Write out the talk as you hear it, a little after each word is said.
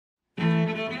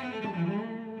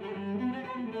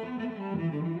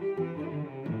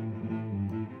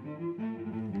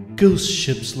ghost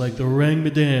ships like the Orang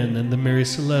Medan and the Mary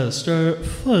Celeste are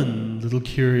fun little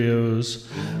curios.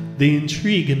 They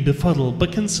intrigue and befuddle,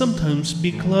 but can sometimes be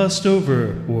glossed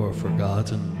over or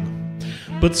forgotten.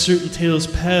 But certain tales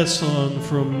pass on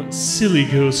from silly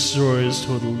ghost stories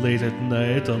told late at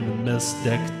night on the mess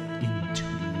deck into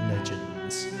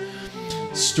legends.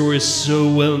 Stories so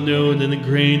well known and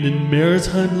ingrained in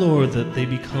maritime lore that they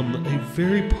become a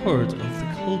very part of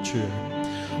the culture.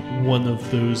 One of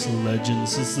those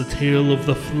legends is the tale of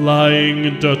the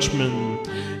Flying Dutchman,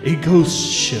 a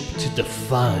ghost ship to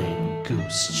define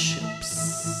ghost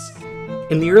ships.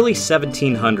 In the early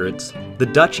 1700s, the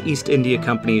Dutch East India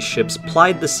Company's ships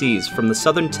plied the seas from the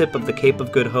southern tip of the Cape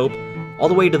of Good Hope all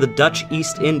the way to the Dutch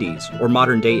East Indies, or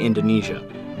modern-day Indonesia.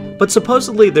 But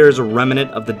supposedly there is a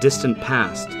remnant of the distant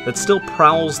past that still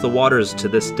prowls the waters to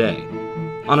this day.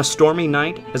 On a stormy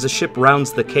night, as a ship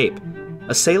rounds the Cape,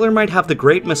 a sailor might have the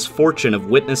great misfortune of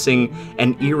witnessing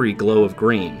an eerie glow of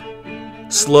green.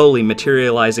 Slowly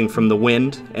materializing from the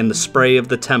wind and the spray of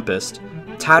the tempest,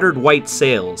 tattered white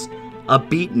sails, a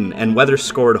beaten and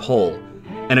weather-scored hull,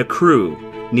 and a crew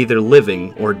neither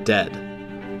living or dead.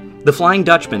 The Flying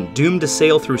Dutchman, doomed to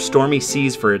sail through stormy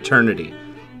seas for eternity.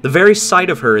 The very sight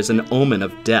of her is an omen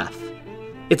of death.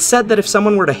 It's said that if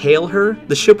someone were to hail her,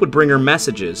 the ship would bring her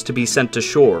messages to be sent to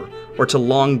shore or to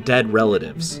long-dead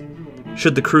relatives.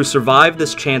 Should the crew survive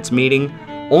this chance meeting,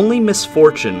 only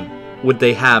misfortune would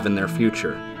they have in their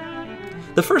future.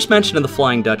 The first mention of the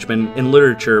Flying Dutchman in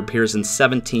literature appears in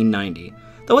 1790,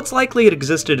 though it's likely it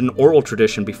existed in oral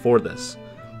tradition before this.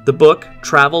 The book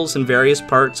travels in various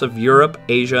parts of Europe,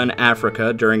 Asia, and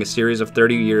Africa during a series of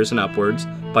 30 years and upwards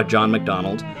by John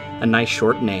MacDonald, a nice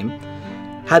short name,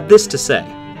 had this to say: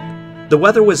 the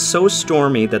weather was so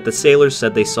stormy that the sailors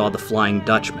said they saw the Flying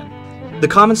Dutchman. The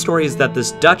common story is that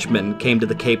this Dutchman came to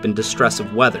the Cape in distress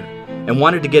of weather, and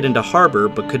wanted to get into harbor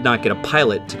but could not get a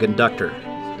pilot to conduct her,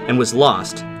 and was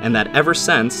lost, and that ever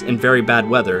since, in very bad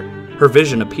weather, her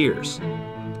vision appears.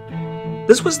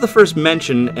 This was the first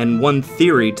mention and one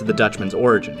theory to the Dutchman's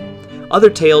origin.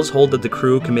 Other tales hold that the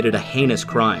crew committed a heinous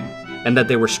crime, and that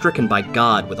they were stricken by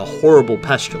God with a horrible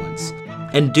pestilence,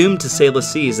 and doomed to sail the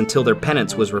seas until their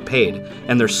penance was repaid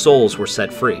and their souls were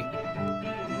set free.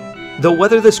 Though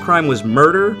whether this crime was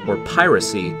murder or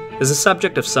piracy is a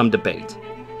subject of some debate.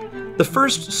 The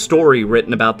first story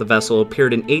written about the vessel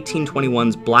appeared in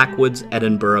 1821's Blackwood's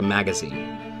Edinburgh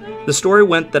magazine. The story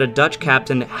went that a Dutch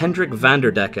captain, Hendrik van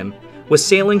der Decken, was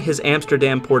sailing his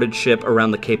Amsterdam-ported ship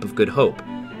around the Cape of Good Hope.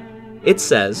 It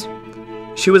says,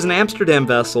 "She was an Amsterdam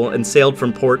vessel and sailed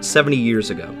from port 70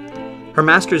 years ago. Her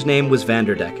master's name was Van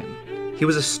der Decken. He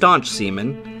was a staunch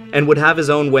seaman and would have his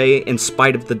own way in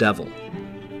spite of the devil.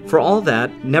 For all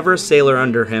that, never a sailor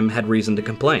under him had reason to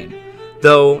complain,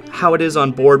 though how it is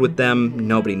on board with them,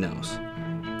 nobody knows.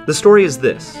 The story is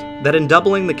this, that in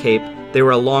doubling the Cape, they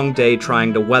were a long day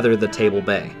trying to weather the Table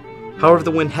Bay. However,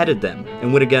 the wind headed them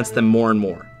and went against them more and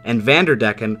more, and Van der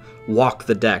Decken walked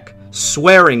the deck,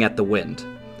 swearing at the wind.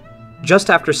 Just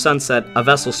after sunset, a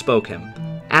vessel spoke him,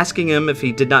 asking him if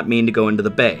he did not mean to go into the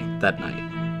bay that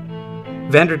night.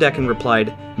 Van der Decken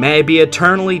replied, 'May I be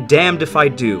eternally damned if I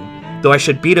do, though I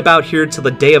should beat about here till the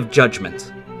day of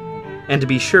judgment.' And to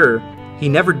be sure, he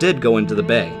never did go into the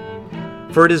bay,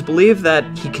 for it is believed that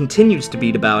he continues to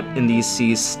beat about in these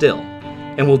seas still,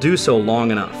 and will do so long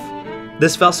enough.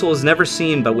 This vessel is never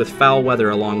seen but with foul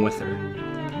weather along with her."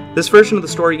 This version of the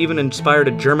story even inspired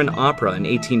a German opera in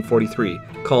 1843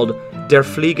 called Der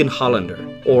Fliegende Holländer,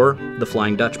 or The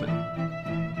Flying Dutchman.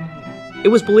 It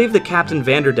was believed that Captain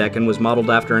Van der Decken was modeled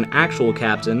after an actual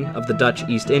captain of the Dutch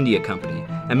East India Company,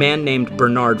 a man named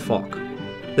Bernard Falk.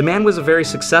 The man was a very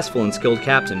successful and skilled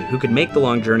captain who could make the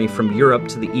long journey from Europe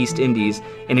to the East Indies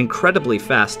in incredibly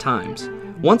fast times,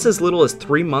 once as little as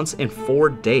 3 months and 4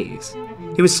 days.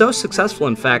 He was so successful,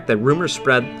 in fact, that rumors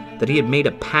spread that he had made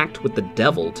a pact with the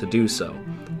devil to do so.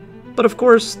 But of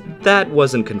course, that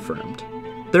wasn't confirmed.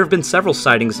 There have been several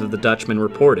sightings of the Dutchman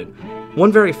reported,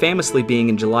 one very famously being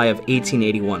in July of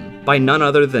 1881, by none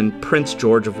other than Prince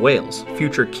George of Wales,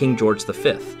 future King George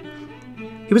V.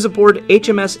 He was aboard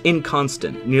HMS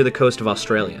Inconstant near the coast of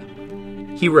Australia.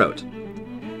 He wrote,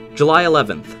 "July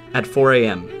 11th, at 4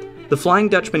 a.m., the Flying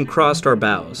Dutchman crossed our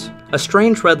bows, a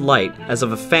strange red light as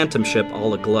of a phantom ship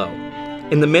all aglow,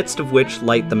 in the midst of which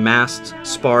light the masts,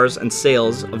 spars, and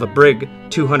sails of a brig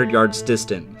 200 yards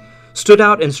distant, stood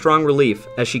out in strong relief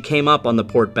as she came up on the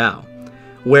port bow,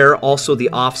 where also the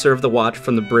officer of the watch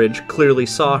from the bridge clearly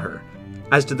saw her,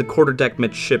 as did the quarterdeck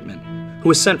midshipman, who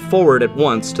was sent forward at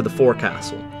once to the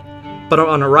forecastle. But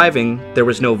on arriving, there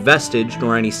was no vestige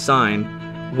nor any sign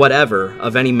whatever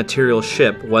of any material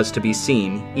ship was to be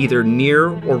seen, either near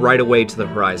or right away to the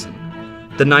horizon,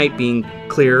 the night being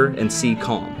clear and sea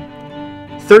calm.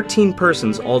 13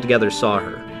 persons altogether saw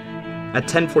her. At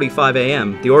 10:45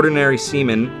 a.m., the ordinary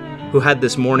seaman who had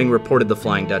this morning reported the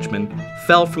Flying Dutchman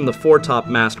fell from the foretop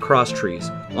mast crosstrees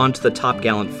onto the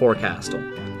topgallant forecastle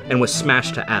and was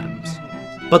smashed to atoms.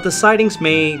 But the sightings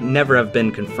may never have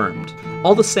been confirmed.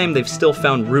 All the same, they've still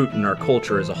found root in our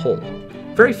culture as a whole.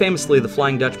 Very famously, the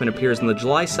Flying Dutchman appears in the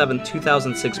July 7,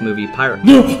 2006 movie Pirate.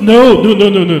 No.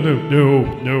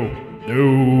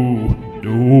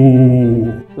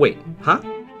 Wait, huh?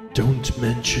 Don't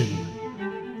mention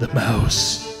the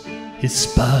mouse. His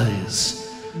spies.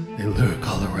 They lurk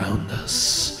all around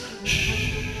us.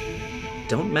 Shh.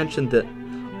 Don't mention the...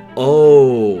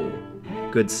 Oh,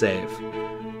 good save.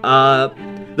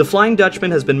 The Flying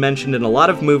Dutchman has been mentioned in a lot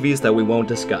of movies that we won't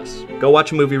discuss. Go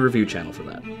watch a movie review channel for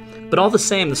that. But all the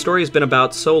same, the story has been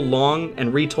about so long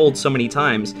and retold so many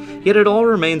times, yet it all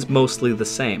remains mostly the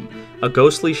same. A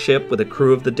ghostly ship with a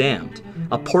crew of the damned,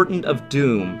 a portent of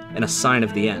doom and a sign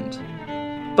of the end.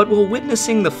 But will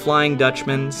witnessing the Flying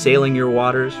Dutchman sailing your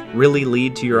waters really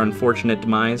lead to your unfortunate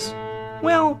demise?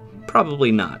 Well,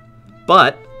 probably not.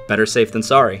 But better safe than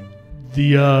sorry.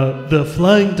 The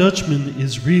Flying Dutchman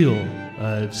is real.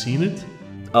 I've seen it.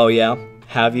 Oh yeah?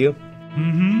 Have you?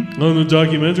 Mm-hmm. On the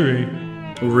documentary.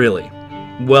 Really?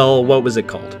 Well, what was it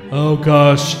called? Oh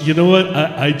gosh, you know what?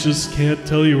 I just can't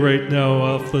tell you right now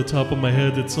off the top of my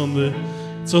head. It's on the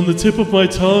tip of my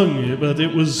tongue, but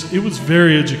it was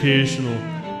very educational.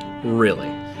 Really?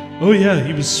 Oh yeah,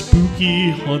 he was spooky,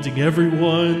 haunting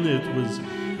everyone. It was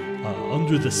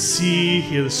under the sea.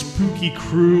 He had a spooky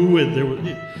crew, and there were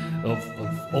of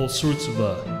all sorts of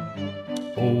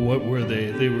what were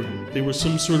they? They were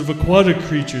some sort of aquatic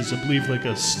creatures, I believe, like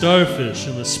a starfish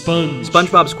and a sponge.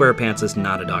 SpongeBob SquarePants is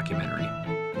not a documentary.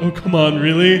 Oh, come on,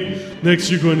 really?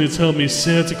 Next you're going to tell me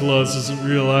Santa Claus isn't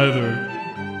real either.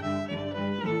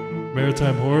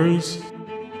 Maritime Horrors?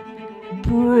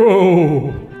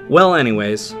 Bro! Well,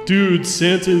 anyways. Dude,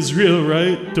 Santa is real,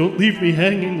 right? Don't leave me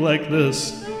hanging like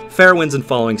this. Fair winds and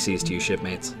following seas to you,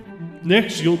 shipmates.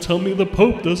 Next, you'll tell me the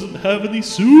Pope doesn't have any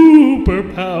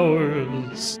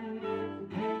superpowers.